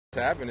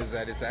What's happened is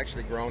that it's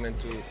actually grown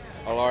into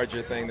a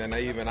larger thing than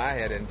even I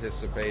had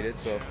anticipated.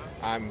 So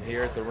I'm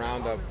here at the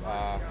Roundup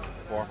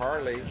for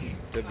Harley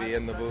to be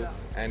in the booth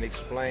and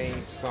explain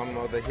some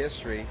of the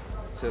history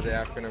to the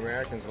African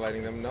Americans,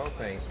 letting them know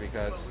things.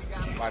 Because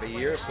about a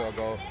year or so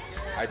ago,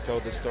 I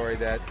told the story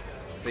that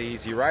the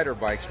Easy Rider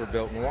bikes were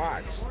built in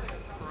Watts,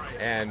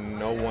 and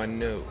no one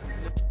knew.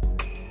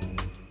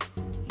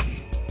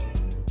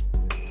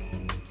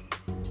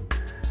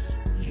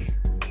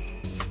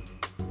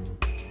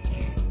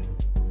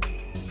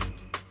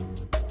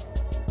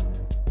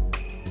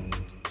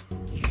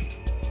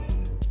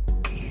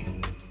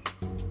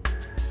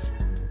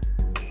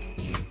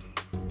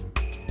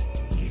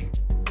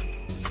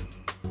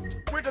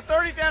 With the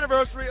 30th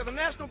anniversary of the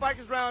National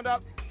Bikers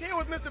Roundup, here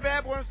with Mr.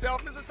 Bad Boy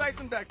himself, Mr.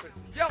 Tyson Beckford.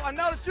 Yo, I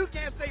know that you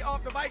can't stay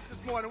off the bikes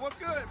this morning. What's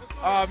good?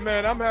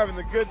 Man, I'm having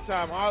a good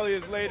time. Harley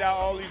has laid out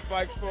all these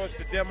bikes for us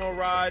to demo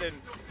ride, and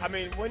I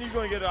mean, when are you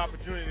going to get an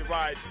opportunity to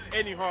ride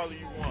any Harley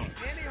you want?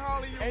 Any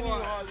Harley you Any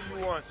want. Harley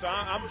you want. So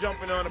I'm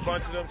jumping on a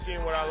bunch of them,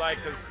 seeing what I like,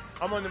 because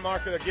I'm on the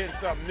market of getting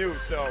something new.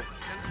 So,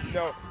 you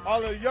know, all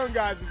the young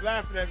guys is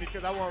laughing at me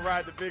because I want to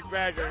ride the big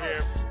bagger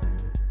here.